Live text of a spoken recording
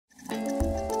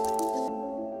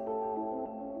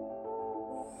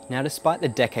Now, despite the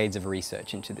decades of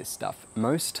research into this stuff,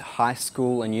 most high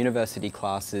school and university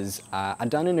classes are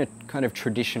done in a kind of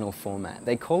traditional format.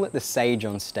 They call it the sage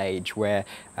on stage, where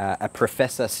a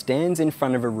professor stands in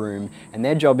front of a room and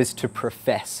their job is to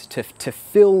profess, to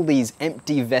fill these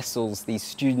empty vessels, these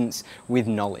students, with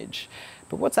knowledge.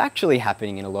 But what's actually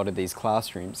happening in a lot of these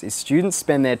classrooms is students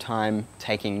spend their time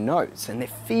taking notes, and they're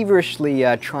feverishly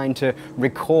trying to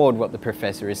record what the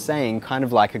professor is saying, kind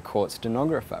of like a court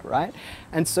stenographer, right?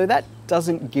 And so that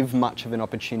doesn't give much of an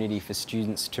opportunity for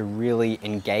students to really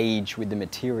engage with the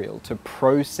material, to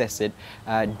process it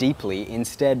deeply.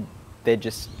 Instead, they're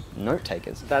just note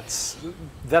takers. That's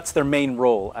their main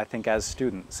role, I think, as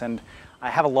students. And I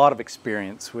have a lot of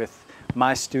experience with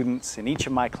my students in each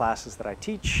of my classes that I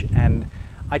teach, and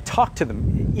I talk to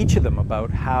them, each of them,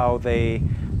 about how they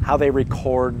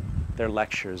record their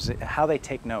lectures, how they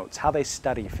take notes, how they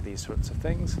study for these sorts of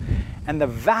things. And the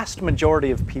vast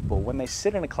majority of people, when they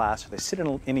sit in a class or they sit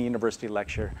in a university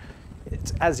lecture,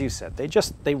 it's, as you said,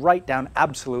 they write down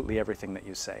absolutely everything that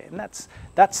you say, and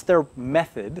that's their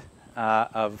method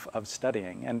of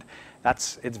studying, and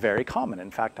it's very common. In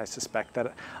fact, I suspect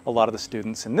that a lot of the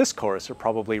students in this course are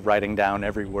probably writing down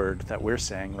every word that we're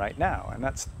saying right now, and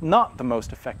that's not the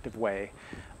most effective way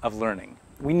of learning.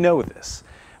 We know this,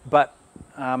 but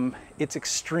it's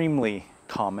extremely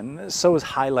common. So is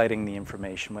highlighting the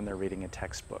information when they're reading a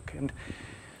textbook. And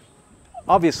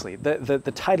obviously,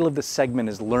 the title of this segment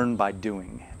is Learn by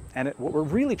Doing. And what we're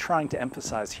really trying to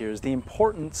emphasize here is the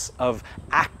importance of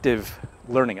active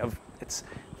learning. It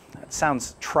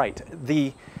sounds trite.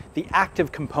 The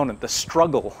active component, the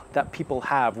struggle that people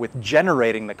have with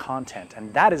generating the content,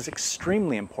 and that is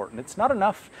extremely important. It's not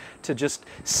enough to just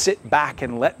sit back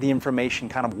and let the information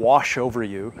kind of wash over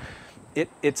you.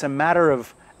 It's a matter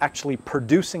of actually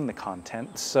producing the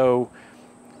content. So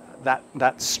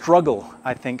that struggle,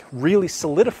 I think, really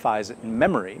solidifies it in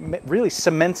memory, really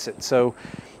cements it. So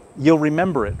you'll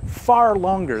remember it far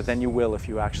longer than you will if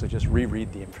you actually just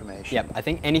reread the information. Yep, I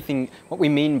think what we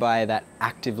mean by that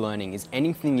active learning is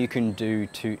anything you can do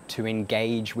to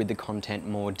engage with the content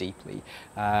more deeply.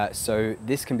 So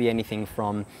this can be anything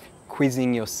from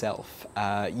quizzing yourself,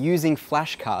 using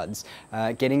flashcards,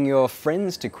 getting your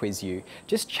friends to quiz you,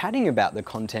 just chatting about the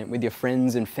content with your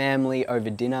friends and family over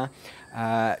dinner,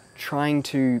 trying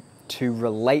to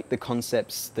relate the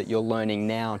concepts that you're learning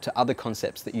now to other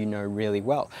concepts that you know really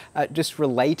well. Just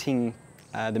relating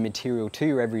the material to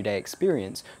your everyday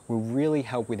experience will really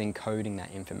help with encoding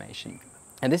that information.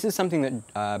 And this is something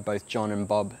that both John and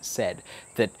Bob said,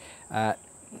 that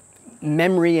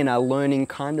memory in our learning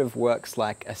kind of works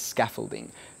like a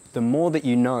scaffolding. The more that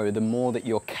you know, the more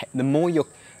you're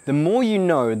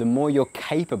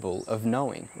capable of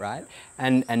knowing, right?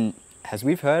 And as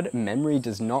we've heard, memory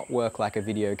does not work like a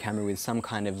video camera with some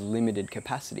kind of limited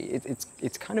capacity.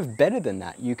 It's kind of better than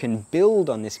that. You can build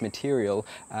on this material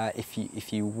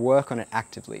if you work on it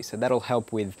actively. So that'll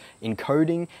help with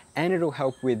encoding, and it'll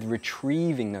help with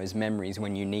retrieving those memories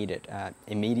when you need it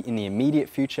in the immediate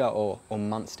future or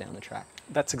months down the track.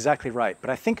 That's exactly right.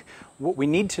 But I think what we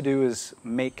need to do is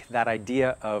make that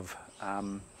idea of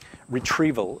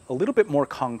retrieval a little bit more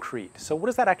concrete. So what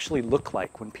does that actually look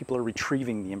like when people are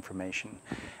retrieving the information?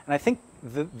 And I think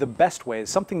the best way is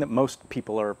something that most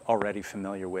people are already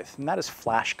familiar with, and that is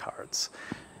flashcards.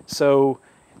 So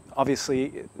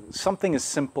obviously something as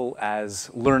simple as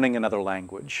learning another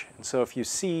language. And so if you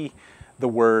see the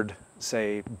word,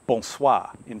 say,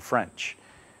 bonsoir in French,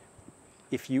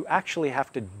 if you actually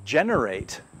have to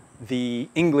generate the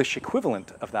English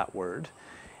equivalent of that word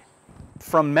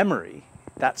from memory,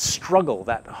 that struggle,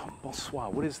 that, oh,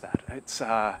 bonsoir, what is that? It's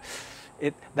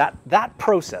that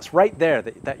process right there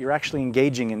that you're actually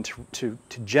engaging in to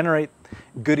generate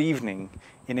good evening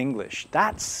in English.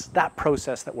 That's that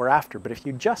process that we're after. But if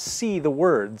you just see the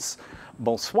words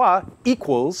bonsoir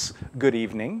equals good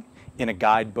evening in a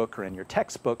guidebook or in your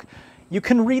textbook, you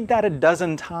can read that a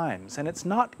dozen times, and it's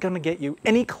not going to get you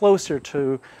any closer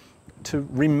to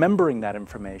remembering that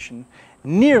information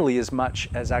nearly as much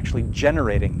as actually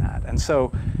generating that. And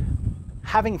so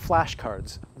having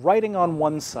flashcards, writing on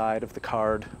one side of the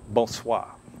card, bonsoir,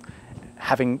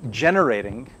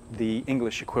 generating the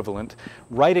English equivalent,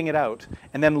 writing it out,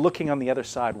 and then looking on the other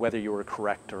side whether you were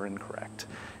correct or incorrect,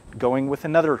 going with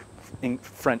another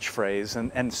French phrase,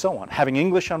 and so on. Having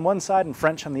English on one side and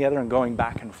French on the other and going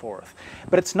back and forth.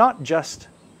 But it's not just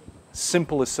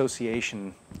simple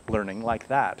association learning like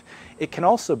that. It can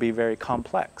also be very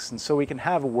complex. And so we can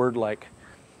have a word like,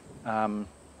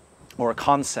 or a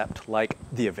concept like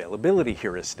the availability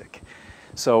heuristic.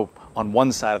 So on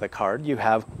one side of the card, you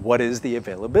have what is the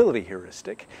availability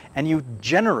heuristic, and you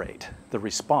generate the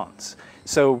response.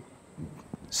 So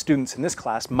students in this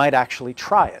class might actually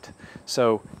try it.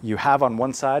 So you have on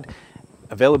one side,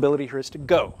 availability heuristic,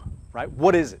 go, right?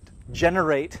 What is it?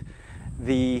 Generate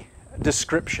the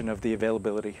description of the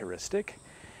availability heuristic.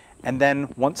 And then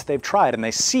once they've tried and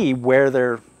they see where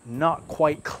they're not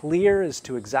quite clear as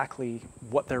to exactly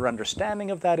what their understanding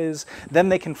of that is, then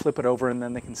they can flip it over and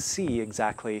then they can see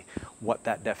exactly what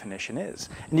that definition is.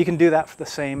 And you can do that for the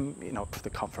same, for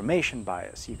the confirmation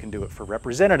bias. You can do it for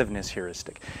representativeness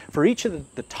heuristic. For each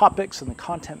of the topics and the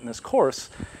content in this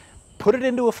course, put it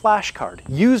into a flashcard.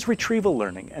 Use retrieval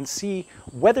learning and see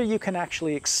whether you can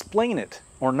actually explain it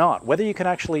or not, whether you can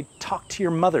actually talk to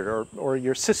your mother or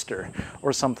your sister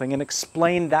or something and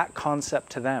explain that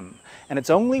concept to them. And it's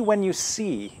only when you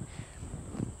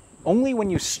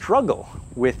struggle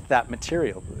with that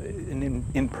material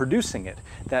in producing it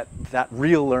that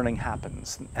real learning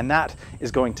happens. And that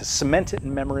is going to cement it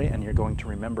in memory, and you're going to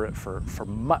remember it for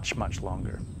much, much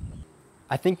longer.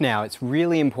 I think now it's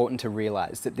really important to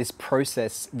realize that this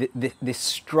process, this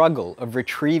struggle of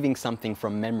retrieving something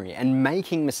from memory and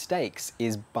making mistakes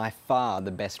is by far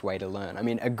the best way to learn. I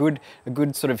mean, a good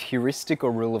sort of heuristic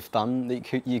or rule of thumb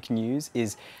that you can use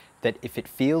is that if it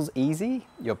feels easy,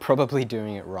 you're probably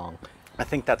doing it wrong. I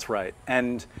think that's right.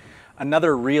 And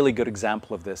another really good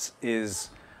example of this is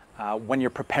when you're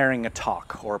preparing a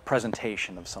talk or a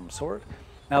presentation of some sort.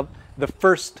 Now, the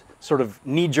first sort of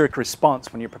knee-jerk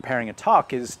response when you're preparing a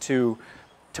talk is to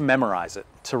memorize it,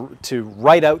 to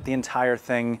write out the entire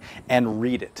thing and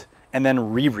read it, and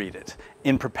then reread it.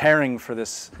 In preparing for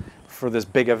this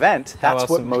big event, that's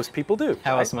what most people do.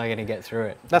 How else am I going to get through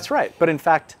it? That's right. But in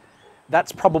fact,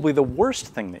 that's probably the worst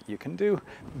thing that you can do.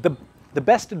 The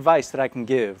best advice that I can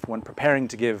give when preparing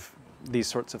to give these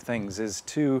sorts of things is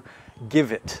to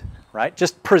give it, right?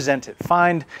 Just present it.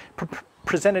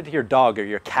 Present it to your dog or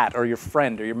your cat or your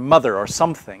friend or your mother or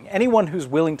something. Anyone who's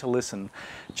willing to listen,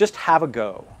 just have a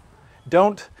go.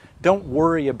 Don't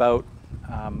worry about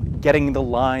getting the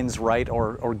lines right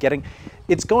or getting...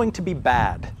 It's going to be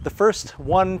bad. The first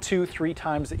 1, 2, 3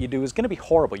 times that you do is going to be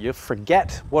horrible. You'll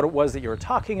forget what it was that you were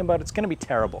talking about. It's going to be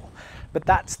terrible. But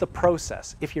that's the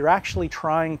process. If you're actually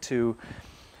trying to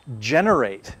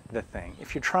generate the thing,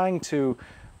 if you're trying to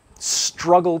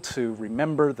struggle to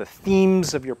remember the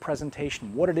themes of your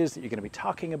presentation, what it is that you're going to be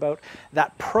talking about,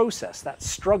 that process, that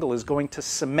struggle is going to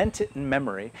cement it in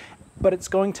memory, but it's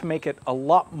going to make it a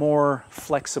lot more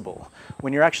flexible.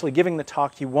 When you're actually giving the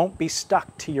talk, you won't be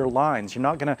stuck to your lines. You're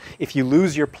not going to, if you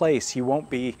lose your place, you won't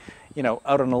be,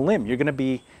 out on a limb. You're going to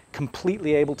be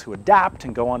completely able to adapt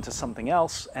and go on to something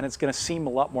else, and it's going to seem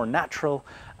a lot more natural,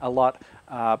 a lot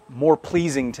more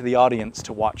pleasing to the audience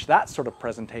to watch that sort of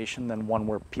presentation than one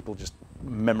where people just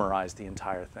memorize the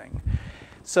entire thing.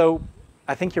 So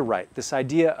I think you're right. This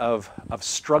idea of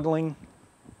struggling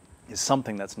is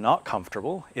something that's not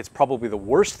comfortable. It's probably the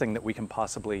worst thing that we can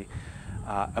possibly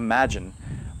imagine.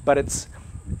 But it's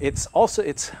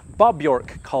Bob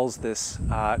Bjork calls this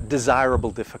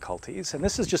desirable difficulties, and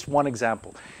this is just one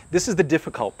example. This is the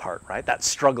difficult part, right? That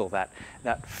struggle, that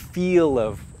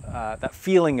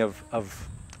feeling of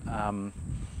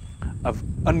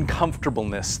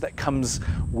uncomfortableness that comes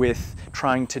with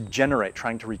trying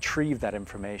to retrieve that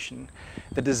information.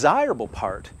 The desirable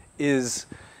part is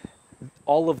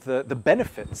all of the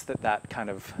benefits that kind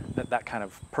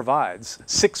of provides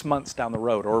 6 months down the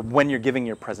road, or when you're giving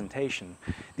your presentation.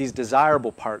 These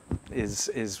desirable part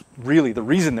is really the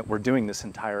reason that we're doing this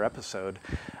entire episode,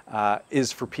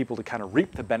 is for people to kind of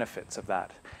reap the benefits of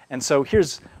that. And so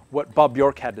here's what Bob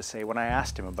Bjork had to say when I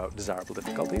asked him about desirable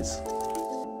difficulties.